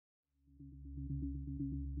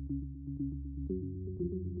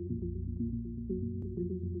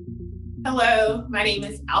Hello, my name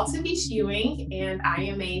is Altovise Ewing, and I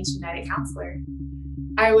am a genetic counselor.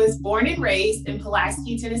 I was born and raised in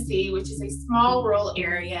Pulaski, Tennessee, which is a small rural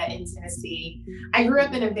area in Tennessee. I grew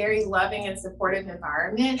up in a very loving and supportive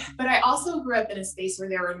environment, but I also grew up in a space where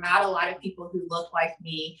there were not a lot of people who looked like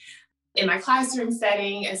me in my classroom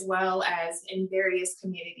setting, as well as in various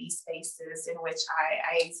community spaces in which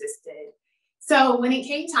I existed. So when it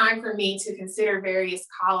came time for me to consider various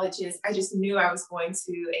colleges, I just knew I was going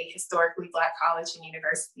to a historically Black college and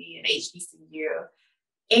university, an HBCU.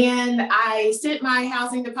 And I sent my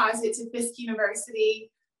housing deposit to Fisk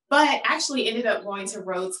University, but actually ended up going to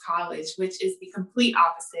Rhodes College, which is the complete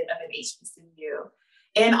opposite of an HBCU.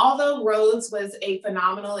 And although Rhodes was a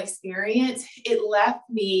phenomenal experience, it left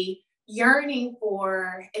me yearning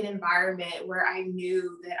for an environment where I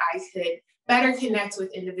knew that I could better connect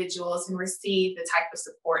with individuals and receive the type of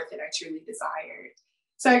support that I truly desired.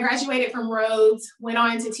 So I graduated from Rhodes, went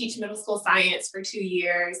on to teach middle school science for 2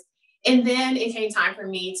 years, and then it came time for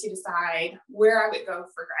me to decide where I would go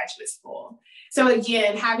for graduate school. So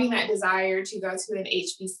again, having that desire to go to an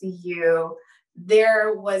HBCU,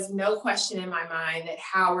 there was no question in my mind that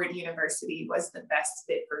Howard University was the best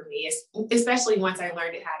fit for me, especially once I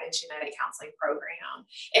learned it had a genetic counseling program.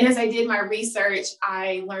 And as I did my research,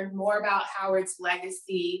 I learned more about Howard's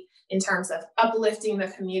legacy in terms of uplifting the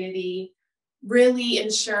community, really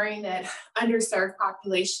ensuring that underserved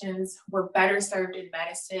populations were better served in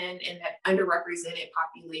medicine and that underrepresented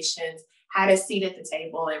populations had a seat at the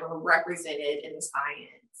table and were represented in the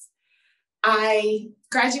science. I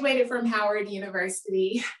graduated from Howard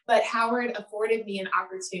University, but Howard afforded me an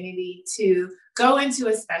opportunity to go into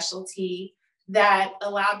a specialty that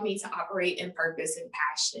allowed me to operate in purpose and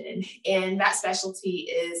passion. And that specialty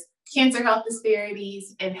is cancer health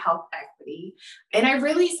disparities and health equity. And I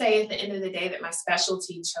really say at the end of the day that my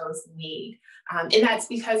specialty chose me. And that's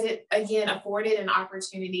because it, again, afforded an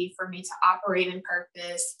opportunity for me to operate in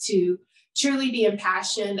purpose, to truly be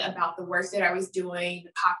impassioned about the work that I was doing,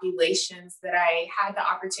 the populations that I had the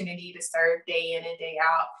opportunity to serve day in and day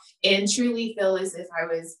out, and truly feel as if I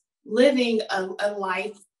was living a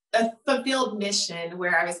life, a fulfilled mission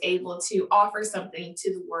where I was able to offer something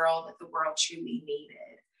to the world that the world truly needed.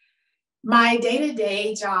 My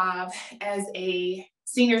day-to-day job as a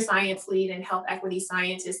senior science lead and health equity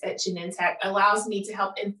scientist at Genentech allows me to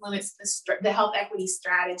help influence the health equity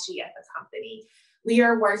strategy at the company. We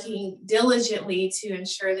are working diligently to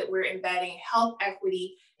ensure that we're embedding health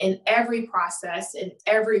equity in every process, in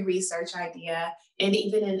every research idea, and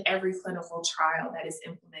even in every clinical trial that is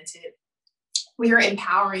implemented. We are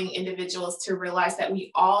empowering individuals to realize that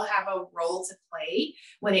we all have a role to play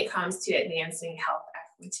when it comes to advancing health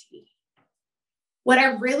equity. What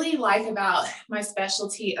I really like about my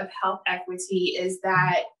specialty of health equity is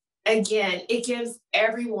that, again, it gives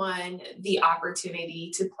everyone the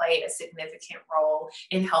opportunity to play a significant role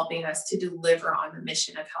in helping us to deliver on the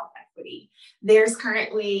mission of health equity. There's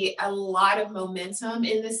currently a lot of momentum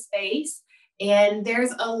in this space, and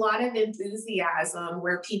there's a lot of enthusiasm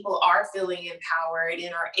where people are feeling empowered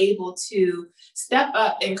and are able to step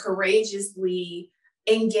up and courageously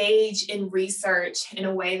engage in research in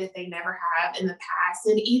a way that they never have in the past,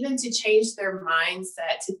 and even to change their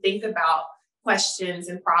mindset to think about questions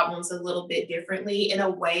and problems a little bit differently in a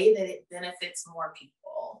way that it benefits more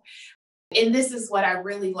people. And this is what I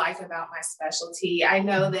really like about my specialty. I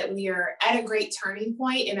know that we are at a great turning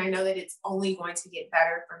point, and I know that it's only going to get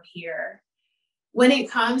better from here. When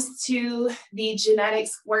it comes to the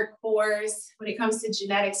genetics workforce, when it comes to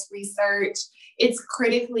genetics research, it's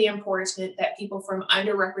critically important that people from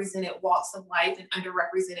underrepresented walks of life and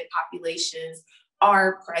underrepresented populations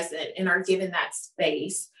are present and are given that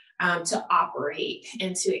space to operate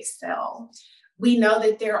and to excel. We know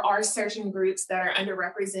that there are certain groups that are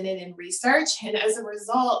underrepresented in research, and as a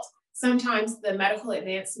result, sometimes the medical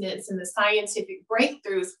advancements and the scientific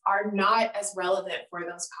breakthroughs are not as relevant for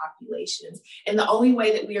those populations. And the only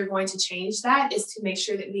way that we are going to change that is to make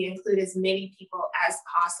sure that we include as many people as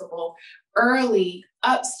possible early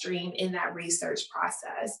upstream in that research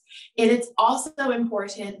process. And it's also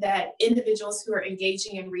important that individuals who are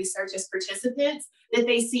engaging in research as participants, that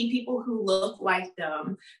they see people who look like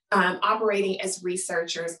them operating as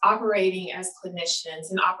researchers, operating as clinicians,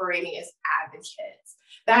 and operating as advocates.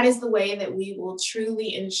 That is the way that we will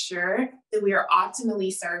truly ensure that we are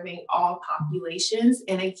optimally serving all populations,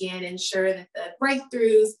 and again, ensure that the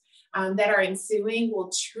breakthroughs that are ensuing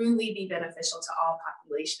will truly be beneficial to all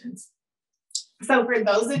populations. So for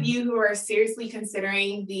those of you who are seriously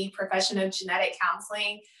considering the profession of genetic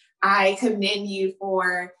counseling, I commend you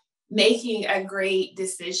for making a great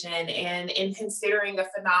decision and in considering a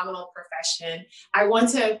phenomenal profession. I want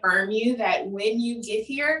to affirm you that when you get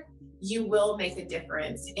here, you will make a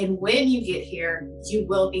difference. And when you get here, you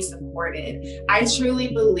will be supported. I truly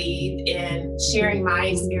believe in sharing my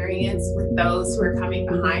experience with those who are coming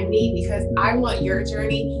behind me because I want your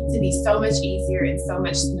journey to be so much easier and so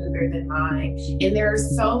much smoother than mine. And there are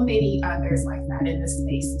so many others like that in this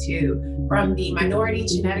space too, from the Minority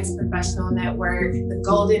Genetics Professional Network, the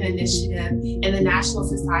Golden Initiative, and the National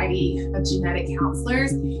Society of Genetic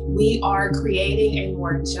Counselors. We are creating a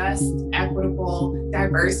more just, equitable,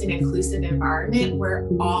 diverse, and inclusive environment where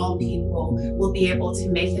all people will be able to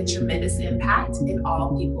make a tremendous impact and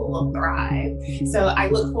all people will thrive. So I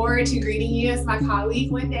look forward to greeting you as my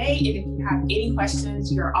colleague one day. And if you have any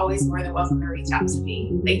questions, you're always more than welcome to reach out to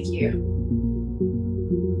me. Thank you.